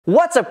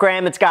What's up,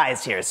 Graham? It's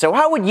Guys here. So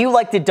how would you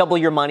like to double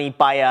your money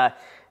by,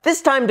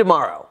 this time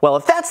tomorrow? Well,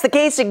 if that's the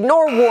case,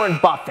 ignore Warren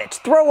Buffett.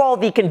 Throw all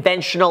the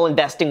conventional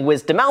investing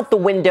wisdom out the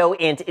window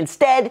and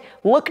instead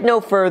look no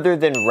further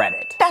than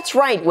Reddit. That's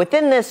right,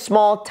 within this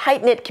small,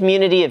 tight-knit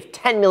community of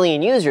 10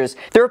 million users,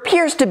 there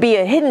appears to be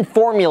a hidden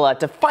formula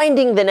to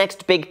finding the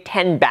next big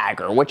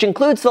 10-bagger, which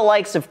includes the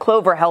likes of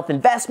Clover Health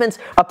Investments,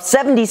 up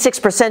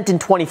 76% in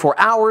 24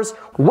 hours,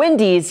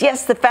 Wendy's,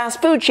 yes, the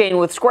fast food chain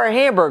with square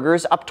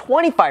hamburgers, up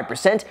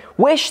 25%,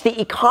 Wish, the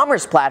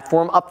e-commerce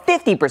platform, up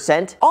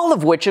 50%, all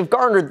of which have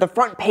garnered the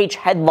front page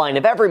headline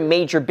of every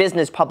major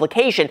business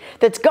publication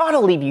that's gotta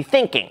leave you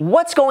thinking.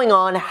 What's going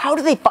on? How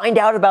do they find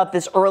out about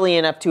this early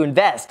enough to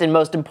invest? And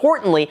most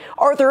importantly,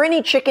 are there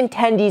any chicken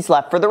tendies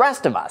left for the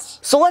rest of us?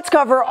 So let's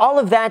cover all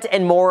of that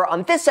and more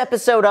on this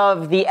episode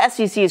of The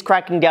SEC is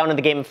Cracking Down on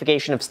the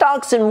Gamification of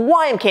Stocks and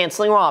Why I'm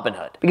Canceling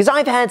Robinhood. Because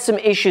I've had some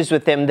issues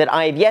with them that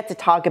I have yet to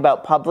talk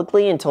about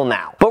publicly until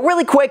now. But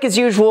really quick, as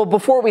usual,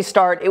 before we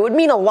start, it would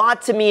mean a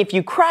lot to me if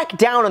you crack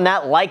down on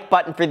that like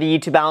button for the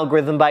YouTube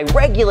algorithm by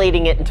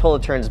regulating it until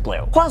it turns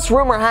blue. Plus,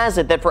 rumor has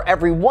it that for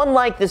every one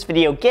like this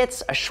video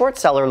gets, a short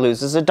seller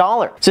loses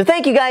 $1. So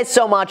thank you guys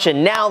so much,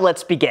 and now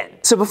let's begin.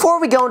 So before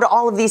we go into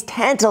all of these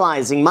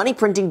tantalizing money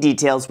printing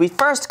details, we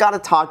first gotta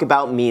talk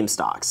about meme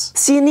stocks.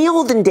 See, in the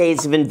olden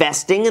days of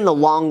investing, in the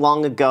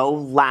long ago,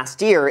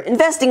 last year,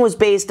 investing was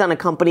based on a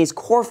company's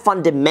core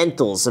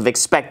fundamentals of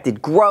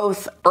expected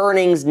growth,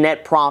 earnings,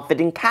 net profit,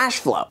 and cash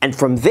flow. And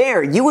from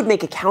there, you would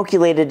make a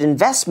calculated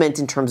investment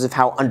in terms of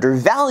how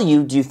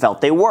undervalued you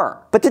felt they were.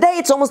 But today,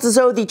 it's almost as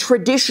though the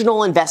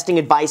traditional investing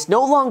advice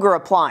no longer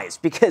applies,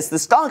 because the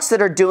stocks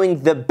that are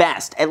doing the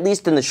best, at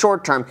least in the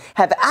short term,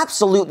 have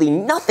absolutely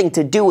nothing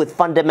to do with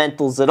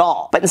fundamentals at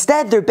all. But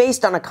instead, they're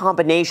based on a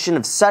combination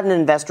of sudden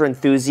investor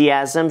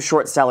enthusiasm,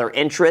 short seller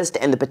interest,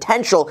 and the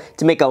potential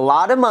to make a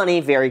lot of money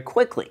very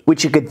quickly,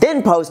 which you could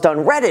then post on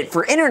Reddit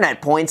for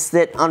internet points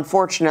that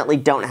unfortunately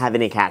don't have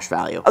any cash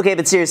value. Okay,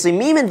 but seriously,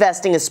 meme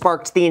investing has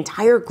sparked the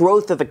entire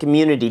growth of a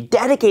community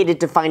dedicated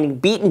to finding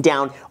beaten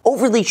down,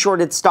 overly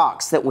shorted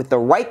stocks that, with the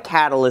right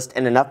catalyst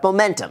and enough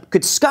momentum,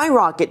 could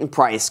skyrocket in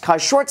price,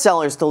 cause short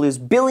sellers to lose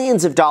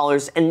billions of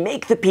dollars, and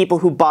make the people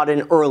who bought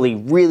in early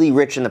really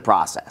rich in the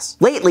process.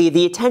 Lately,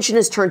 the attention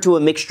has turned to a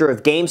mixture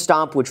of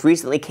GameStop, which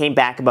recently came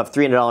back above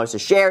 $300 a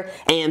share,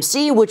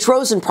 AMC, which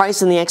rose in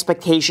price in the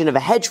expectation of a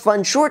hedge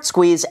fund short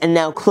squeeze, and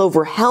now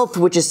Clover Health,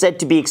 which is said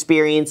to be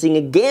experiencing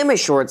a gamma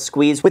short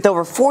squeeze, with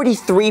over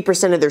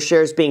 43% of their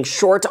shares being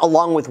short,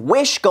 along with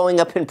Wish going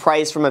up in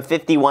price from a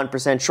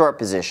 51% short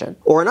position.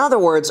 Or in other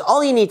words,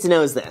 all you need to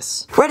know is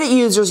this: Reddit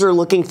users are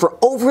looking for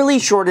overly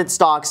shorted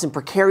stocks in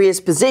precarious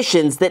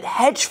positions that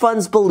hedge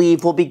funds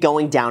believe will be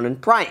going down in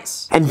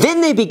price. And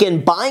then they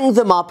begin buying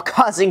them up,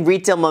 causing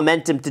retail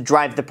momentum to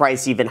drive the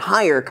price even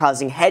higher,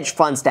 causing hedge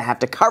funds to have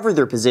to cover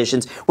their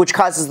positions, which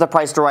causes the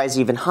price to rise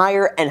even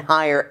higher and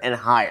higher and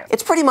higher.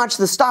 It's pretty much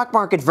the stock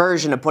market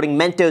version of putting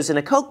Mentos in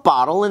a Coke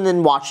bottle and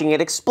then watching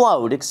it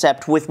explode,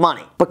 except with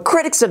money. But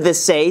critics of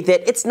this say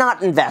that it's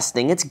not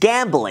investing, it's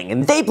gambling,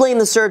 and they blame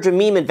the surge of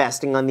meme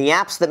investing on the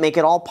apps that make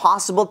it all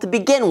possible to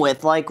begin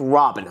with, like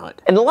Robinhood.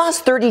 In the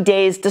last 30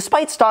 days,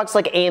 despite stocks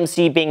like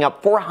AMC being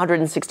up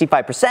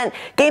 465%,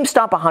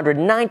 GameStop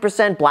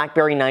 109%,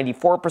 BlackBerry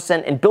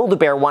 94%, and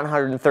Build-A-Bear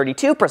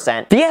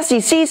 132%, the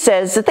SEC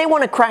says that they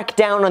want to crack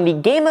down on the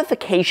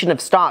gamification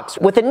of stocks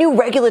with a new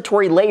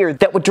regulatory layer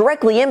that would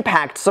directly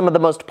impact some of the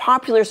most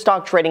popular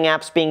stock trading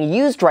apps being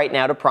used right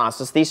now to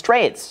process these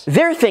trades.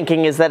 Their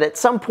thinking is that at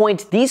some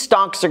point, these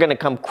stocks are going to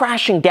come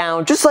crashing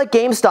down, just like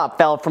GameStop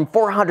fell from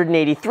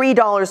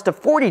 $483 to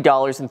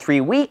 $40 in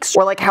 3 weeks,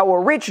 or like how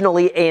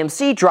originally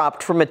AMC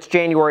dropped from its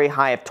January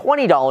high of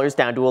 $20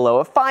 down to a low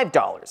of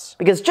 $5.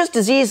 Because just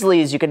as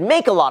easily as you could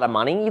make a lot of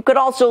money, you could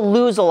also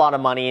lose a lot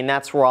of money, and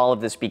that's where all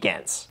of this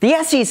begins.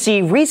 The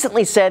SEC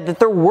recently said that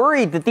they're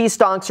worried that these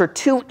stocks are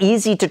too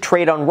easy to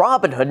trade on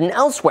Robinhood and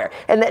elsewhere,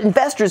 and that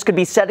investors could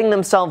be setting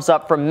themselves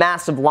up for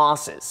massive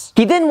losses.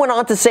 He then went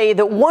on to say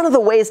that one of the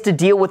ways to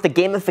deal with the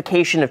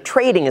gamification of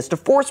trading is to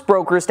force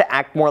brokers to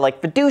act more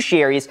like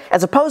fiduciaries,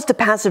 as opposed to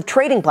passive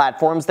trading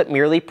platforms that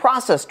merely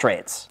process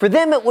trades. For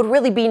them, it would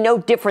really be no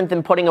different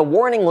than putting a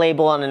warning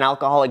label on an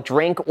alcoholic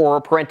drink or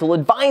a parental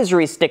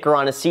advisory sticker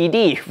on a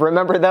CD.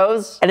 Remember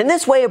those? And in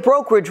this way, a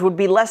brokerage would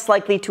be less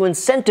likely to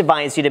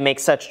incentivize you to make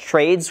such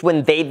trades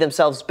when they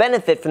themselves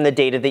benefit from the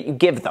data that you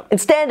give them.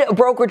 Instead, a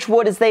brokerage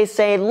would, as they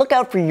say, look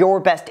out for your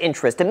best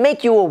interest and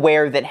make you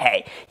aware that,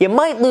 hey, you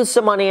might lose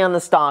some money on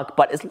the stock,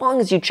 but as long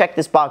as you check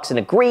this box and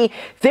agree,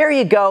 there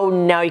you go,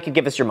 now you can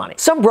give us your money.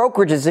 Some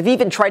brokerages have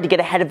even tried to get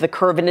ahead of the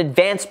curve in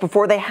advance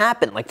before they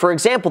happen. Like, for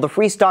example, the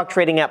free stock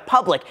trading app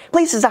Public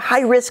places a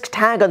high-risk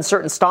tag on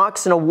certain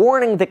stocks and a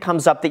warning that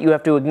comes up that you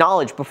have to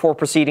acknowledge before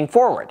proceeding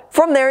forward.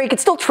 From there, you can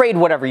still trade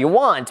whatever you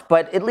want,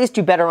 but at least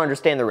you better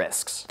understand the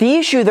risks. The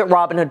issue that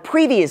Robinhood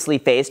previously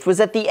faced was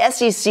that the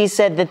SEC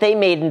said that they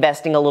made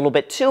investing a little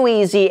bit too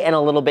easy and a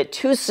little bit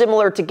too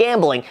similar to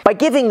gambling by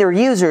giving their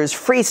users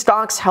free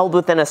stocks held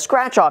within a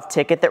scratch-off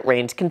ticket that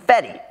rained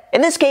confetti. In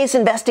this case,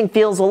 investing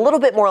feels a little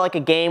bit more like a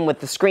game with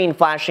the screen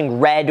flashing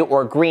red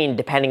or green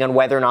depending on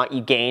whether or not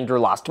you gained or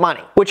lost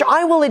money. Which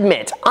I will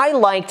admit, I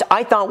liked,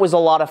 I thought was a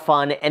lot of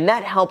fun, and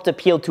that helped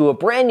appeal to a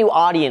brand new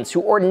audience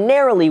who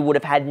ordinarily would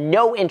have had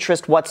no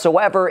interest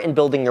whatsoever in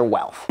building their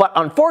wealth. But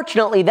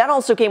unfortunately, that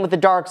also came with the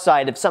dark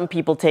side of some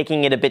people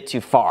taking it a bit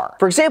too far.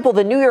 For example,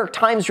 the New York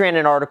Times ran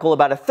an article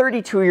about a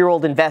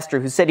 32-year-old investor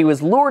who said he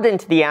was lured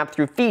into the app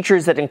through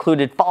features that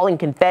included falling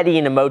confetti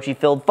and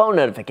emoji-filled phone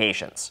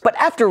notifications. But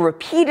after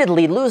repeatedly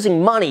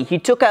losing money, he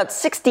took out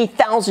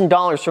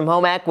 $60,000 from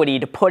home equity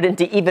to put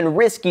into even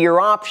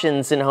riskier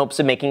options in hopes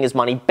of making his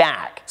money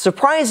back.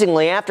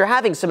 Surprisingly, after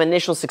having some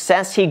initial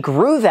success, he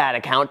grew that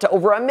account to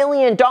over $1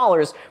 million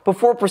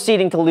before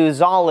proceeding to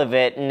lose all of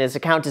it, and his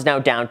account is now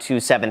down to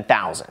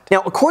 $7,000.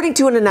 Now, according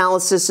to an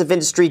analysis of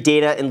industry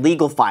data and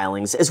legal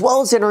filings, as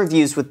well as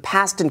interviews with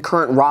past and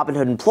current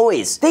Robinhood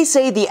employees, they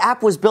say the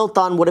app was built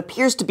on what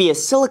appears to be a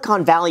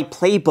Silicon Valley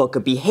playbook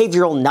of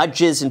behavioral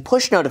nudges and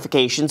push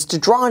notifications to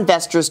draw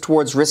investors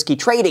towards risky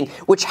trading,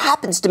 which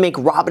happens to make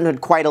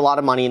Robinhood quite a lot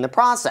of money in the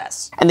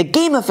process. And the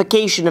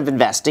gamification of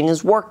investing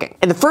is working.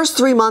 In the first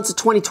 3 months of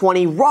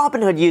 2020,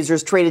 Robinhood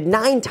users traded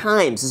 9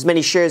 times as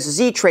many shares as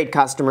E-Trade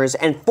customers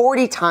and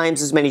 40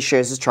 times as many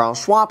shares as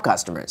Charles Schwab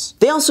customers.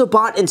 They also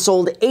bought and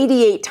sold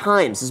 88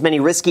 times as many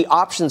risky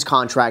options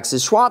contracts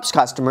as Schwab's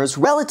customers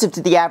relative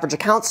to the average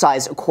account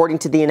size, according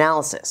to the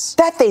analysis.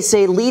 That, they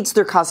say, leads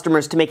their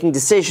customers to making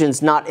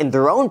decisions not in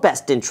their own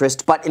best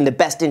interest, but in the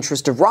best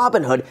interest of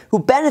Robinhood, who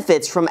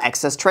benefits from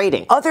excess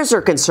trading. Others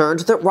are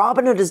concerned that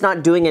Robinhood is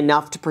not doing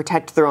enough to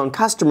protect their own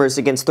customers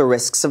against the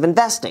risks of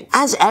investing,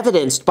 as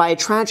evidenced by a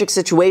tragic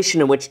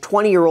situation in which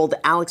 20-year-old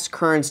Alex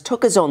Kearns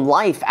took his own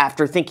life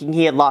after thinking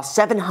he had lost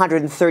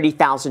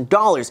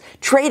 $730,000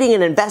 trading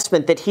an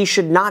investment that he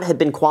should not have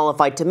been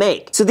qualified to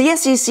make. So the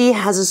SEC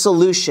has a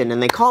solution,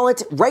 and they call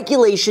it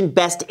regulation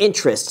best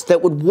interest,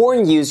 that would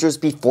warn users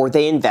before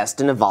they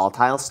invest in a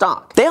volatile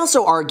stock. They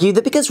also argue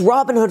that because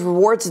Robinhood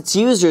rewards its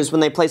users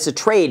when they place a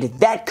trade,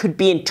 that could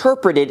be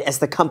interpreted as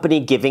the company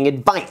giving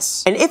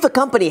advice. And if a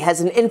company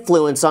has an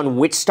influence on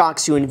which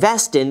stocks you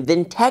invest in,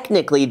 then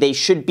technically they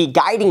should be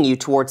guiding you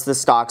towards the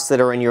stocks that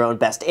are in your own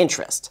best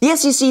interest. The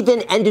SEC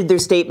then ended their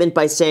statement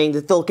by saying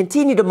that they'll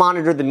continue to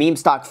monitor the meme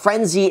stock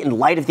frenzy in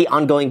light of the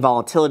ongoing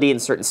volatility in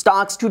certain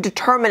stocks to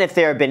determine if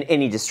there have been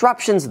any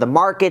disruptions of the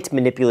market,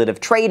 manipulative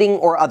trading,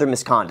 or other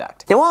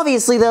misconduct. Now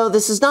obviously though,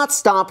 this has not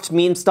stopped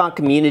meme stock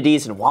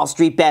communities and Wall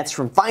Street bets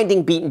from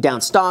finding beaten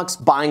down stocks,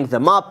 buying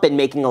them up, and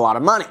making a lot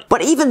of money.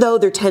 But even though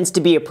there tends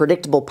to be a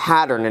predictable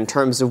pattern in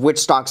terms of which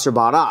stocks are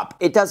bought up,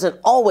 it doesn't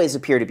always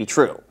appear to be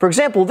true. For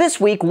example, this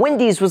week,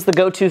 Wendy's was the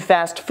go-to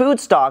fast food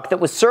stock that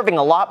was serving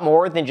a lot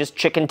more than just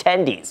chicken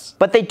tendies.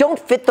 But they don't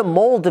fit the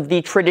mold of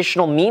the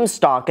traditional meme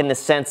stock in the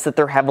sense that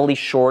they're heavily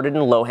shorted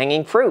and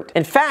low-hanging fruit.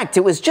 In fact,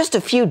 it was just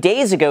a few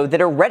days ago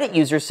that a Reddit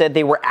user said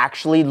they were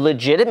actually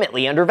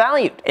legitimately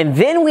undervalued. And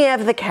then we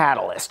have the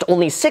catalyst.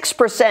 Only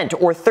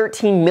 6% or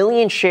 13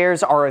 million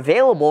shares are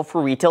available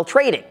for retail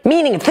trading.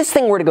 Meaning if this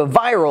thing were to go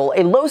viral,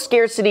 a low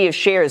scarcity of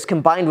shares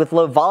combined with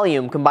low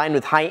volume combined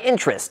with high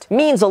interest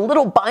means a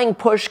little buying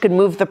push could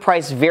move the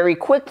price very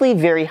quickly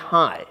very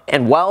high.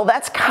 And well,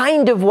 that's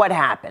kind of what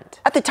happened.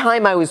 At the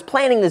time I was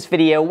planning this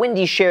video,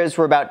 Wendy's shares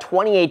were about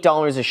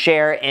 $28 a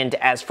share, and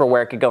as for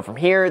where it could go from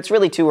here, it's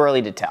really too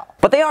early to tell.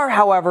 But they are,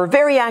 however,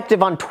 very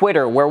active on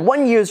Twitter, where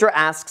one user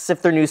asks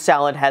if their new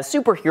salad has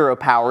superhero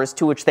powers,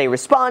 to which they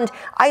respond,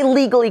 "I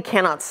legally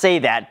cannot say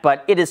that,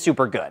 but it is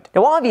super good."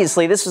 Now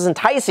obviously this was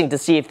enticing to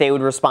see if they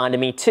would respond to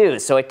me too,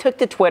 so I took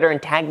to Twitter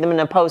and tagged them in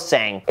a post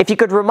saying, "If you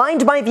could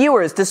remind my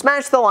viewers to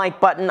smash the like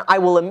button, I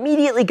will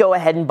immediately go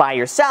ahead and buy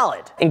your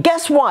salad." And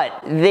guess what?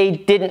 They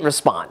didn't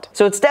respond.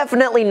 So it's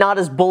definitely not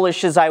as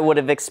bullish as I would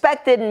have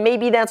expected, and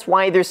maybe that's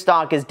why their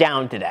stock is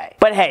down today.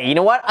 But hey, you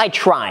know what? I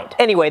tried.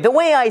 Anyway, the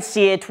way I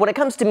see it, when it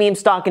comes to meme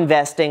stock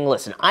investing,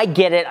 listen, I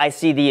get it, I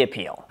see the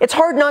appeal. It's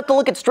hard not to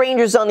look at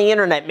strangers on the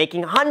internet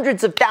making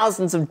hundreds of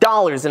thousands of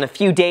dollars in a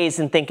few days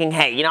and thinking,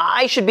 hey, you know,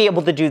 I should be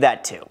able to do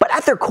that too. But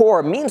at their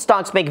core, meme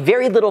stocks make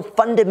very little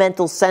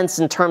fundamental sense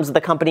in terms of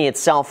the company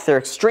itself. They're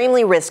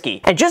extremely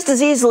risky. And just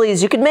as easily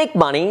as you could make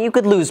money, you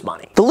could lose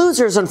money. The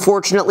losers,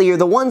 unfortunately, are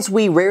the ones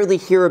we rarely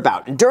hear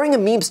about. And during a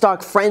meme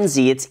stock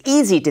frenzy, it's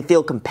easy to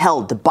feel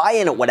compelled to buy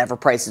in at whatever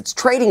price it's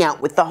trading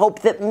at with the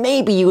hope that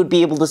maybe you would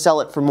be able to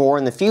sell it for more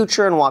in the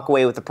future and walk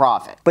away with a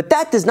profit. But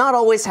that does not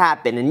always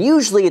happen, and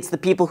usually it's the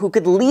people who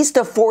could least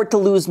afford to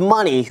lose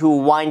money who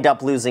wind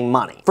up losing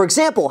money. For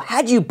example,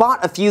 had you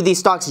bought a few of these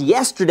stocks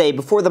yesterday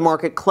before the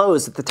market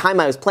closed at the time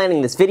I was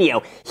planning this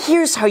video,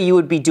 here's how you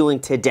would be doing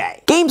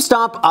today.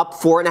 GameStop up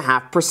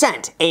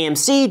 4.5%,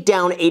 AMC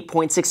down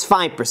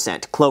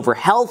 8.65%, Clover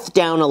Health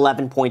down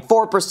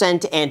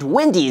 11.4%, and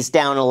Wendy's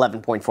down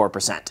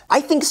 11.4%.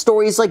 I think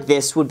stories like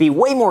this would be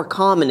way more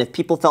common if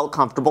people felt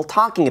comfortable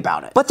talking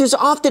about it. But there's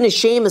often a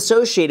shame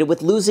associated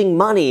with losing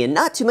money, and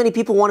not too many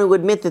people want to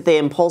admit that they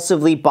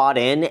impulsively bought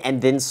in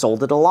and then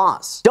sold at a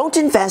loss. Don't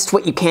invest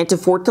what you can't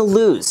afford to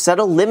lose. Set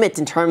a limit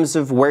in terms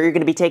of where you're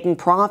going to be taking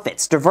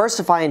profits,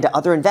 diversify into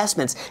other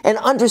investments, and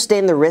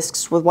understand the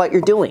risks with what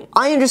you're doing. doing.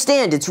 I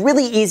understand it's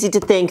really easy to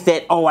think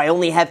that, oh, I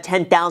only have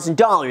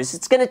 $10,000.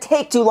 It's gonna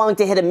take too long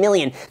to hit $1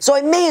 million, so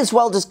I may as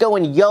well just go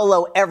and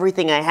YOLO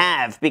everything I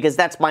have because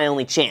that's my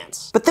only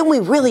chance. But then we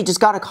really just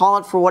gotta call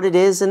it for what it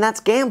is, and that's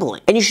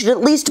gambling. And you should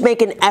at least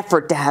make an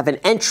effort to have an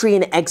entry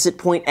and exit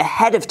point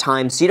ahead of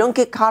time so you don't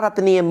get caught up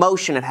in the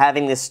emotion of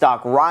having this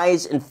stock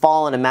rise and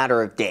fall in a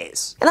matter of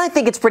days. And I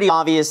think it's pretty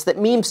obvious that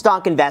meme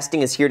stock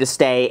investing is here to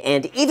stay,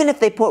 and even if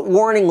they put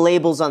warning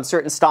labels on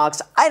certain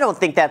stocks, I don't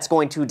think that's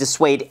going to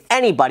dissuade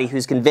anybody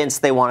who's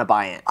convinced they want to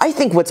buy in. I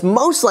think what's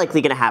most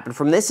likely going to happen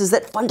from this is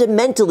that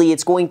fundamentally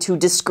it's going to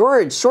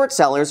discourage short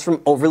sellers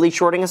from overly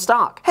shorting a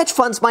stock. Hedge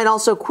funds might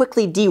also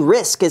quickly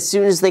de-risk as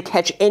soon as they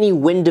catch any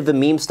wind of a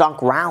meme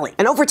stock rally.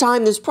 And over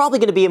time, there's probably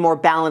going to be a more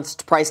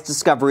balanced price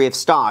discovery of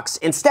stocks,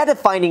 instead of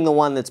finding the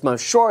one that's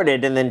most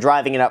shorted and then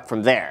driving it up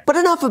from there. But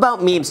enough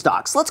about meme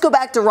stocks. Let's go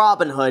back to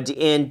Robinhood,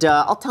 and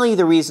I'll tell you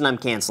the reason I'm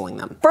canceling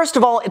them. First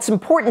of all, it's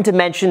important to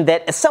mention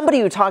that as somebody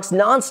who talks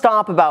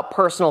nonstop about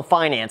personal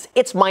finance,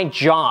 it's my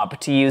job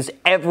to use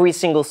every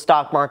single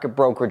stock market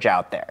brokerage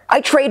out there.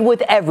 I trade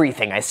with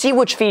everything. I see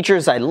which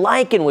features I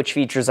like and which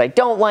features I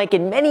don't like,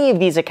 and many of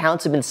these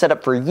accounts have been set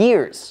up for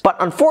years. But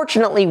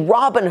unfortunately,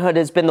 Robinhood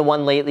has been the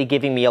one lately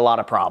giving me a lot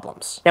of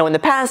problems. Now, in the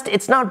past,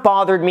 it's not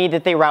bothered me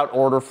that they route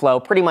order flow.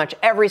 Pretty much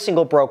every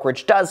single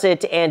brokerage does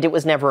it, and it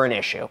was never an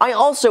issue. I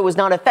also was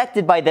not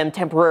affected by them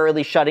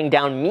temporarily shutting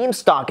down meme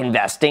stock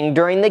investing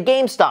during the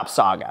GameStop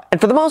saga.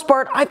 And for the most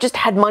part, I've just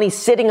had money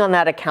sitting on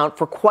that account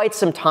for quite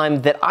some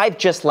time that I've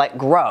just let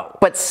grow.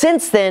 But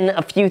since then,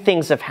 a few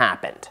things have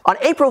happened. On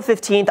April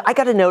 15th, I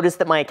got a notice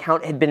that my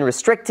account had been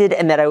restricted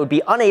and that I would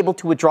be unable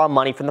to withdraw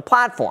money from the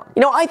platform.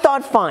 You know, I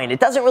thought, fine, it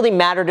doesn't really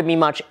matter to me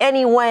much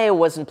anyway. I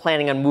wasn't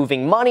planning on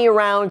moving money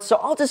around, so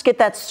I'll just get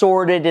that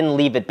sorted and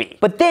leave it be.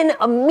 But then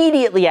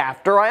immediately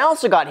after, I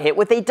also got hit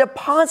with a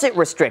deposit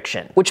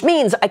restriction, which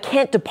means I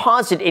can't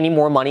deposit any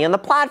more money on the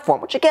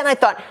platform, which again, I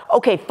thought,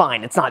 okay,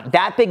 fine, it's not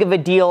that big of a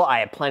deal. I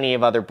have plenty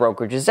of other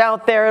brokerages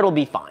out there. It'll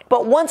be fine.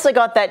 But once I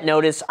got that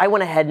notice, I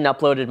went ahead and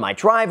uploaded my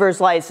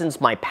driver's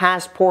license, my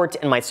passport,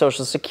 and my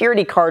social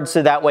security card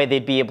so that way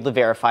they'd be able to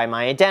verify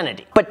my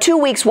identity. But 2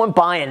 weeks went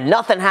by and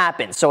nothing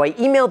happened, so I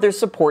emailed their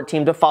support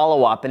team to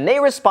follow up, and they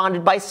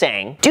responded by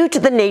saying, due to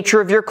the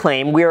nature of your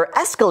claim, we are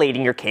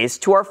escalating your case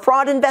to our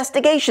fraud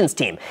investigations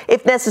team.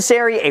 If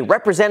necessary, a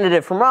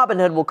representative from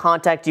Robinhood will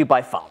contact you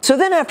by phone. So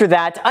then after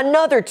that,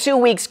 another 2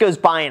 weeks goes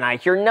by and I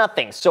hear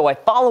nothing, so I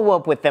follow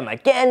up with them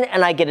again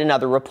and I get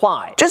another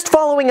reply. Just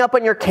following up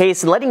on your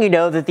case and letting you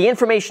know that the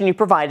information you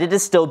provided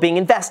is still being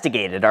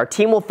investigated. Our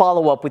team will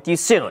follow up with you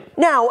soon.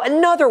 Now,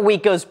 another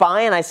week goes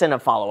by and I send a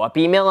follow-up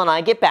email and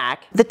I get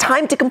back. The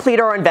time to complete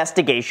our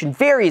investigation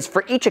varies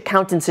for each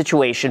account and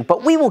situation,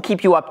 but we will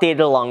keep you updated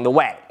along the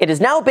way. It has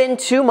now been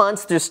 2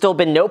 months, there's still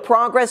been no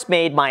progress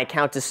made, my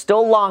account is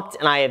still locked,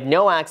 and I have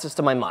no access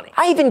to my money.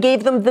 I even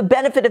gave them the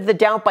benefit of the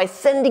doubt by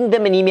sending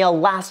them an email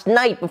last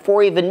night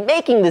before even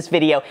making this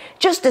video,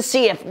 just to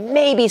see if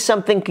maybe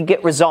something could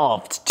get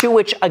resolved, to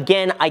which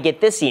again I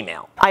get this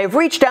email. I have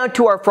reached out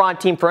to our fraud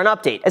team for an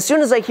update. As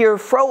soon as I hear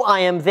fro I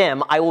am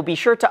them, I will be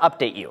sure to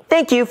update you.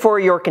 Thank you for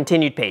your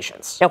continued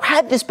patience. Now,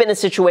 had this been a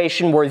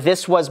situation where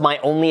this was my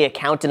only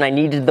account and I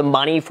needed the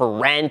money for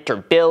rent or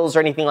bills or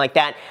anything like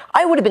that,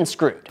 I would have been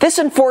screwed. This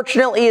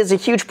unfortunately is a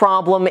huge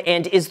problem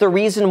and is the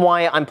reason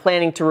why I'm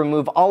planning to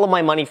remove all of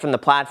my money from the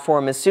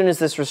platform as soon as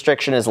this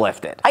restriction is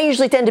lifted. I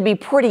usually tend to be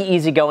pretty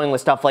easygoing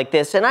with stuff like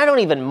this, and I don't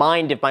even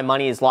mind if my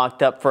money is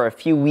locked up for a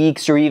few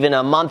weeks or even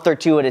a month or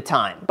two at a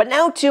time. But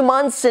now 2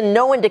 months and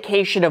no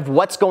indication of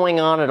what's going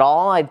on at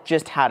all, I've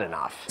just had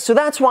enough. So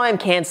that's why I'm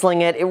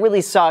canceling it. It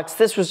really sucks.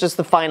 This was just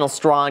the final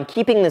straw, and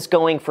keeping this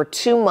going for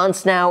 2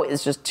 months now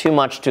is just too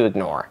much to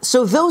ignore.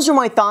 So those are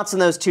my thoughts on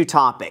those two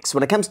topics.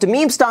 When it comes to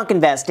meme stock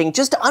investing,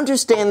 just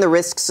understand the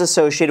risks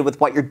associated with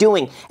what you're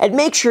doing and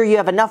make sure you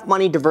have enough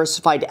money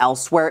diversified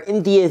elsewhere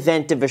in the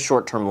event of a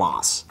short-term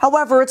loss.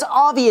 However, it's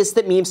obvious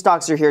that meme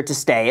stocks are here to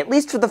stay, at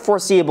least for the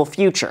foreseeable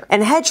future.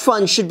 And hedge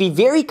funds should be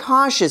very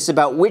cautious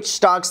about which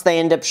stocks they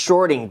end up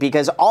shorting,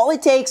 because all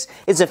it takes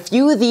is a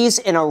few of these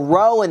in a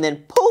row and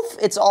then poof,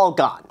 it's all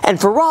gone. And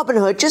for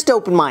Robinhood, just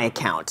open my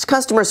account.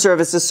 Customer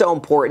service is so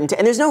important,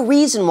 and there's no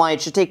reason why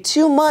it should take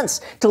 2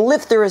 months to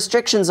lift the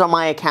restrictions on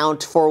my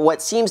account for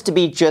what seems to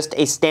be just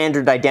a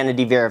standard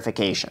identity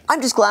verification.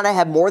 I'm just glad I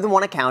have more than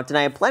one account and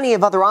I have plenty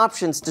of other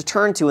options to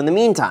turn to in the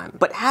meantime.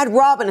 But had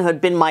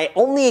Robinhood been my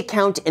only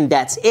account and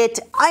that's it,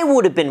 I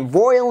would have been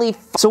royally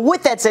So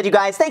with that said, you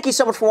guys, thank you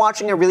so much for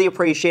watching. I really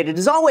appreciate it.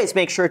 As always,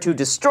 make sure to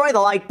destroy the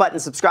like button,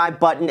 subscribe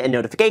button, and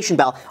notification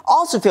bell.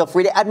 Also, feel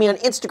free to add me on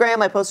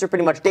Instagram. I post there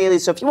pretty much daily,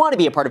 so if you want to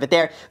be a part of it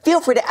there, feel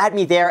free to add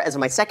me there. As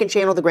my second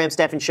channel, The Graham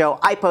Stephan Show,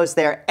 I post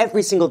there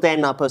every single day.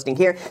 I'm not posting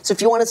here. So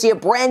if you want to see a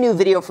brand new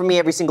video from me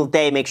every single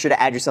day, make sure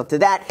to add yourself to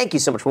that. Thank you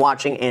so much for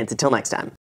watching, and until next time.